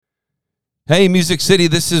Hey, Music City,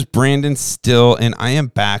 this is Brandon Still, and I am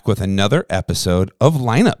back with another episode of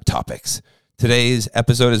Lineup Topics. Today's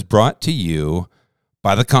episode is brought to you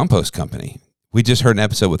by the Compost Company. We just heard an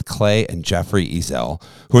episode with Clay and Jeffrey Ezel,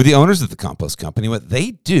 who are the owners of the Compost Company. What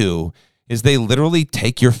they do is they literally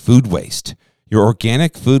take your food waste, your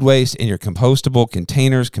organic food waste in your compostable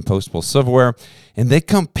containers, compostable silverware, and they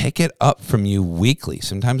come pick it up from you weekly,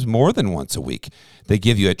 sometimes more than once a week. They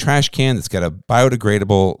give you a trash can that's got a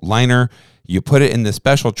biodegradable liner. You put it in the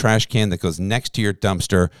special trash can that goes next to your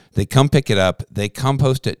dumpster. They come pick it up. They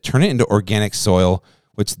compost it, turn it into organic soil,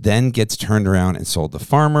 which then gets turned around and sold to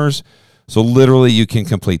farmers. So literally you can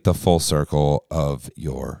complete the full circle of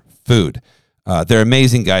your food. They're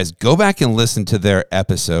amazing guys. Go back and listen to their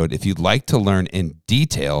episode if you'd like to learn in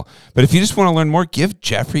detail. But if you just want to learn more, give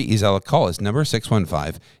Jeffrey Ezel a call. His number is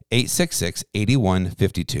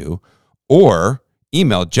 615-866-8152 or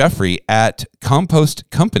email Jeffrey at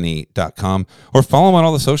compostcompany.com or follow them on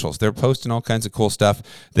all the socials. They're posting all kinds of cool stuff.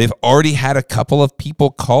 They've already had a couple of people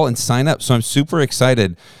call and sign up. So I'm super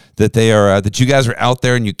excited that that you guys are out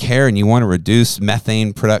there and you care and you want to reduce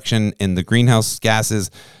methane production and the greenhouse gases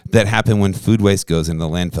that happen when food waste goes into the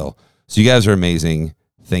landfill. So you guys are amazing.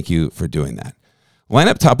 Thank you for doing that.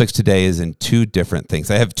 Lineup Topics today is in two different things.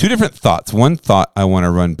 I have two different thoughts. One thought I want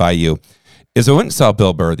to run by you is I went and saw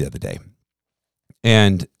Bill Burr the other day.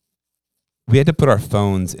 And we had to put our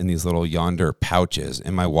phones in these little Yonder pouches,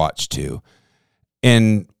 and my watch too.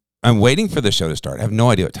 And I'm waiting for the show to start. I have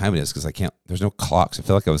no idea what time it is because there's no clocks. I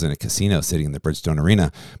feel like I was in a casino sitting in the Bridgestone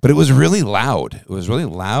Arena, but it was really loud. It was really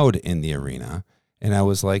loud in the arena. And I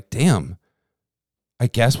was like, damn, I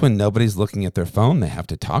guess when nobody's looking at their phone, they have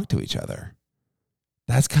to talk to each other.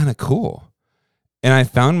 That's kind of cool. And I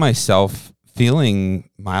found myself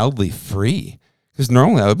feeling mildly free. Because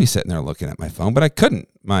normally I would be sitting there looking at my phone, but I couldn't.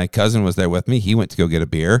 My cousin was there with me. He went to go get a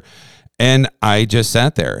beer, and I just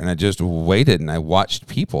sat there, and I just waited, and I watched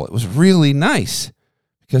people. It was really nice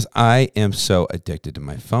because I am so addicted to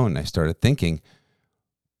my phone. And I started thinking,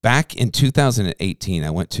 back in 2018,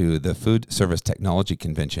 I went to the Food Service Technology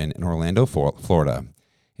Convention in Orlando, Florida,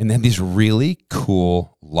 and they had these really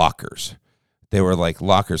cool lockers. They were like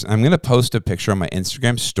lockers. I'm going to post a picture on my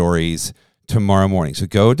Instagram stories tomorrow morning. So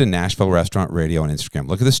go to Nashville Restaurant Radio on Instagram.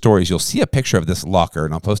 Look at the stories. You'll see a picture of this locker,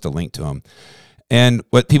 and I'll post a link to them. And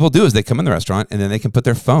what people do is they come in the restaurant, and then they can put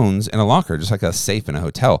their phones in a locker, just like a safe in a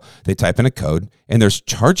hotel. They type in a code, and there's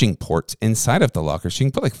charging ports inside of the locker. So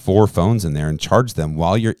you can put like 4 phones in there and charge them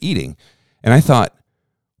while you're eating. And I thought,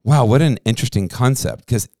 wow, what an interesting concept,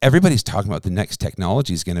 because everybody's talking about the next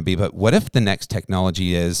technology is going to be, but what if the next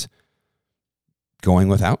technology is going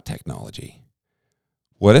without technology?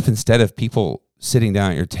 What if instead of people sitting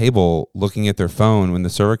down at your table looking at their phone when the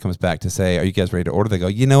server comes back to say, are you guys ready to order? They go,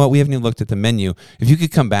 you know what? We haven't even looked at the menu. If you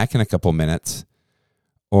could come back in a couple minutes,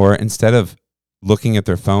 or instead of looking at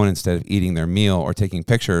their phone, instead of eating their meal or taking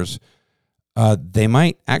pictures, they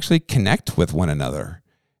might actually connect with one another.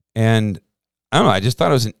 And I don't know, I just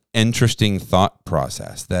thought it was an interesting thought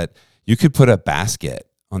process that you could put a basket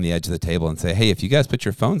on the edge of the table and say, hey, if you guys put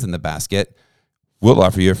your phones in the basket, we'll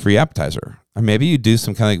offer you a free appetizer. Or maybe you do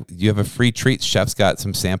some kind of, you have a free treat. Chef's got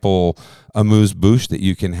some sample amuse-bouche that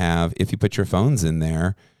you can have if you put your phones in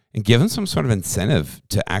there, and give them some sort of incentive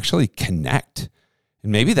to actually connect.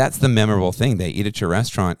 And maybe that's the memorable thing. They eat at your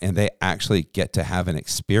restaurant and they actually get to have an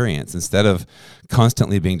experience instead of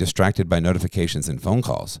constantly being distracted by notifications and phone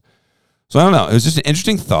calls. So I don't know. It was just an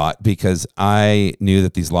interesting thought because I knew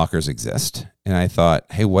that these lockers exist. And I thought,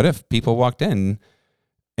 hey, what if people walked in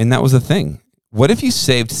and that was the thing? What if you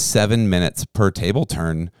saved 7 minutes per table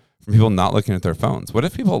turn from people not looking at their phones? What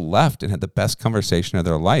if people left and had the best conversation of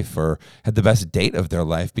their life or had the best date of their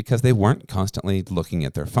life because they weren't constantly looking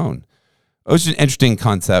at their phone? It was an interesting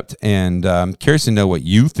concept, and I'm curious to know what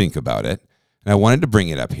you think about it. And I wanted to bring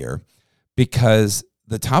it up here because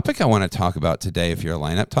the topic I want to talk about today, if you're a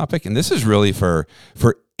lineup topic, and this is really for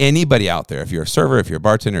anybody out there, if you're a server, if you're a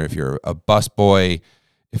bartender, if you're a busboy,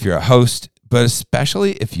 if you're a host, but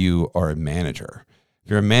especially if you are a manager. If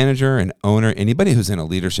you're a manager, an owner, anybody who's in a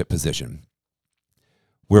leadership position.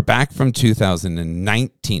 We're back from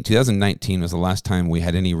 2019. 2019 was the last time we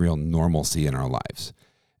had any real normalcy in our lives.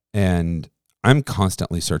 And I'm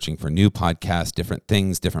constantly searching for new podcasts, different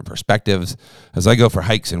things, different perspectives as I go for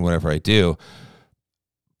hikes and whatever I do.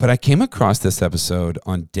 But I came across this episode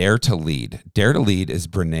on Dare to Lead. Dare to Lead is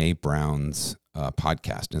Brene Brown's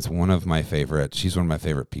podcast. It's one of my favorite. She's one of my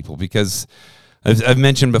favorite people because I've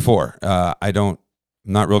mentioned before, I'm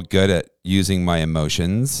not real good at using my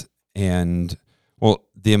emotions, and well,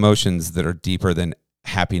 the emotions that are deeper than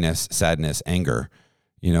happiness, sadness, anger.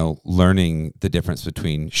 learning the difference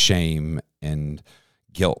between shame and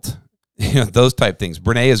guilt, those type things.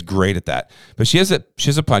 Brene is great at that, but she has a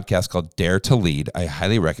podcast called Dare to Lead. I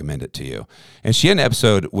highly recommend it to you. And she had an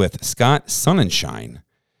episode with Scott Sonnenschein,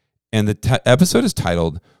 and the episode is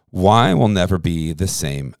titled "Why We'll Never Be the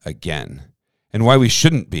Same Again," and why we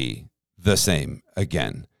shouldn't be the same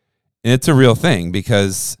again. And it's a real thing,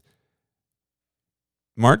 because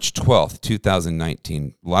March 12th,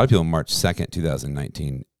 2019, a lot of people March 2nd,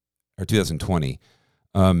 2019 or 2020,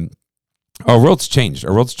 our world's changed.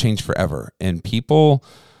 Our world's changed forever. And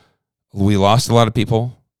we lost a lot of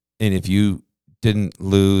people. And if you didn't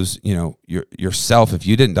lose, yourself, if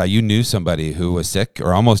you didn't die, you knew somebody who was sick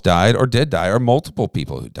or almost died or did die, or multiple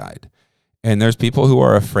people who died. And there's people who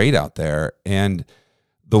are afraid out there. And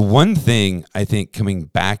the one thing I think coming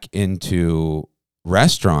back into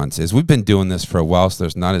restaurants is, we've been doing this for a while, so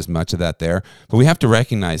there's not as much of that there, but we have to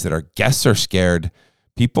recognize that our guests are scared.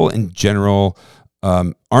 People in general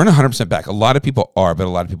aren't 100% back. A lot of people are, but a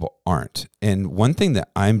lot of people aren't. And one thing that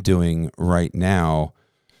I'm doing right now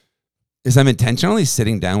is I'm intentionally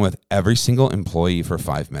sitting down with every single employee for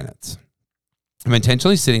 5 minutes. I'm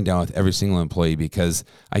intentionally sitting down with every single employee because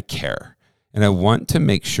I care, and I want to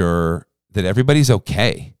make sure that everybody's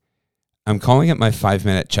okay. I'm calling it my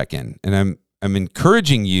 5-minute check-in, and I'm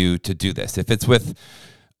encouraging you to do this. If it's with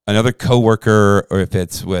another coworker, or if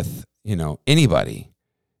it's with, anybody,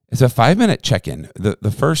 it's a 5-minute check-in.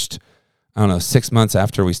 The first, 6 months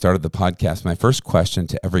after we started the podcast, my first question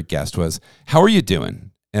to every guest was, "How are you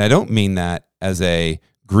doing?" And I don't mean that as a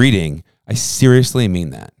greeting. I seriously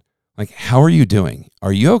mean that. Like, how are you doing?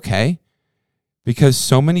 Are you okay? Because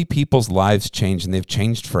so many people's lives change, and they've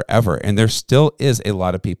changed forever. And there still is a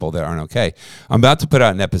lot of people that aren't okay. I'm about to put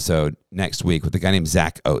out an episode next week with a guy named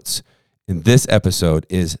Zach Oates. And this episode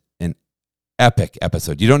is an epic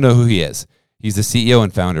episode. You don't know who he is. He's the CEO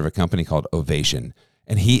and founder of a company called Ovation.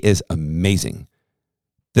 And he is amazing.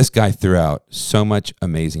 This guy threw out so much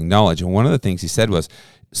amazing knowledge. And one of the things he said was,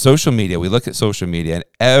 social media, we look at social media, and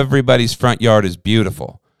everybody's front yard is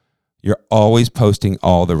beautiful. You're always posting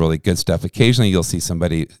all the really good stuff. Occasionally you'll see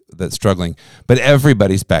somebody that's struggling, but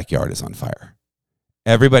everybody's backyard is on fire.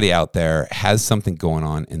 Everybody out there has something going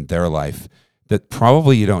on in their life that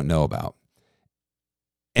probably you don't know about.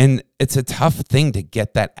 And it's a tough thing to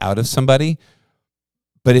get that out of somebody.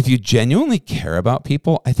 But if you genuinely care about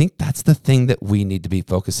people, I think that's the thing that we need to be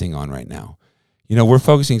focusing on right now. We're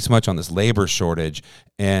focusing so much on this labor shortage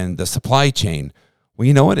and the supply chain. Well,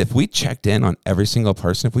 you know what? If we checked in on every single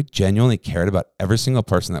person, if we genuinely cared about every single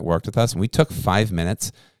person that worked with us, and we took 5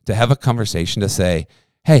 minutes to have a conversation to say,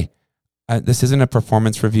 hey, this isn't a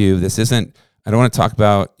performance review. I don't want to talk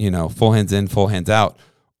about, full hands in, full hands out,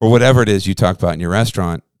 or whatever it is you talk about in your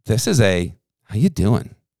restaurant. This is how you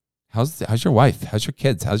doing? How's your wife? How's your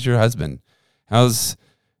kids? How's your husband? How's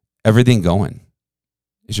everything going?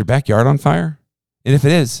 Is your backyard on fire? And if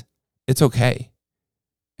it is, it's okay.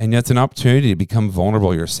 And it's an opportunity to become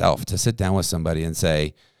vulnerable yourself, to sit down with somebody and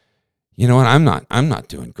say, you know what, I'm not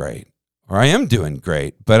doing great, or I am doing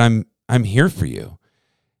great, but I'm here for you.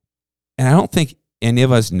 And I don't think any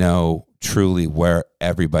of us know truly where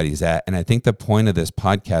everybody's at. And I think the point of this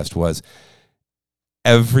podcast was,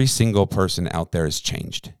 every single person out there has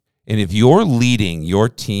changed. And if you're leading your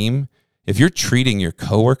team, if you're treating your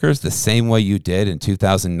coworkers the same way you did in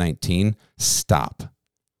 2019, stop.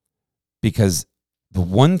 Because the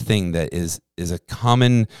one thing that is a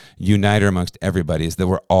common uniter amongst everybody is that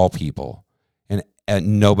we're all people, and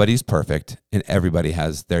nobody's perfect, and everybody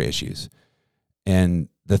has their issues. And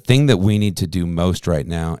the thing that we need to do most right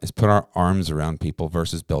now is put our arms around people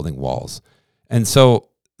versus building walls. And so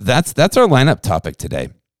that's our lineup topic today.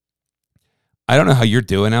 I don't know how you're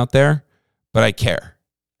doing out there, but I care.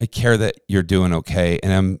 I care that you're doing okay.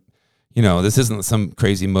 And this isn't some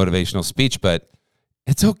crazy motivational speech, but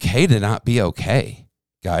it's okay to not be okay,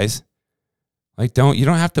 guys. Like, you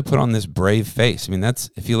don't have to put on this brave face. I mean, that's,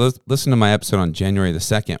 if you listen to my episode on January the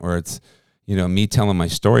 2nd, where it's, me telling my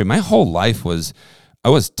story, my whole life I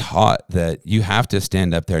was taught that you have to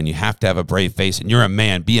stand up there and you have to have a brave face, and you're a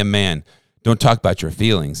man, be a man. Don't talk about your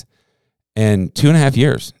feelings. And 2.5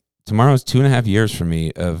 years, tomorrow is 2.5 years for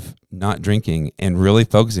me of not drinking and really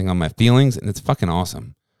focusing on my feelings. And it's fucking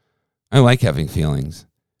awesome. I like having feelings.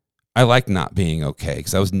 I like not being okay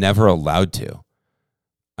because I was never allowed to.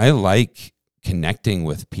 I like connecting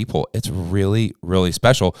with people. It's really, really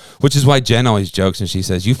special, which is why Jen always jokes and she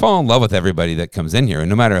says, you fall in love with everybody that comes in here. And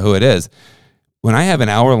no matter who it is, when I have an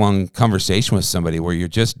hour-long conversation with somebody where you're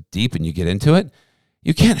just deep and you get into it,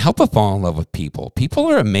 you can't help but fall in love with people. People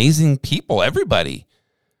are amazing people, everybody.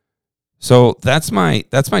 So that's my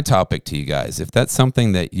topic to you guys. If that's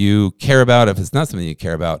something that you care about, if it's not something you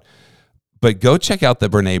care about, but go check out the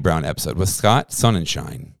Brene Brown episode with Scott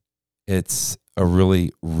Sonnenschein. It's a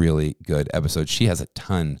really, really good episode. She has a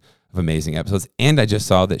ton of amazing episodes. And I just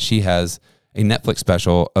saw that she has a Netflix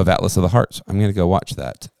special of Atlas of the Heart. So I'm going to go watch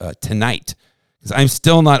that tonight because I'm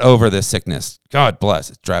still not over this sickness. God bless.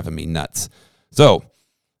 It's driving me nuts. So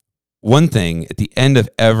one thing at the end of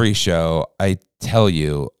every show, I tell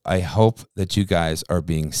you, I hope that you guys are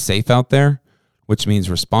being safe out there, which means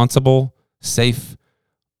responsible, safe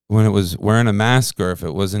when it was wearing a mask or if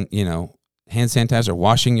it wasn't, hand sanitizer,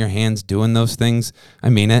 washing your hands, doing those things. I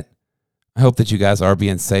mean it. I hope that you guys are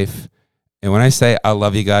being safe. And when I say I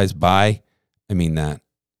love you guys, bye, I mean that.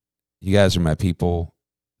 You guys are my people,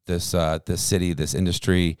 this city, this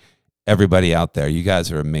industry, everybody out there. You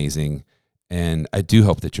guys are amazing. And I do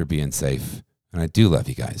hope that you're being safe. And I do love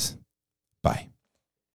you guys. Bye.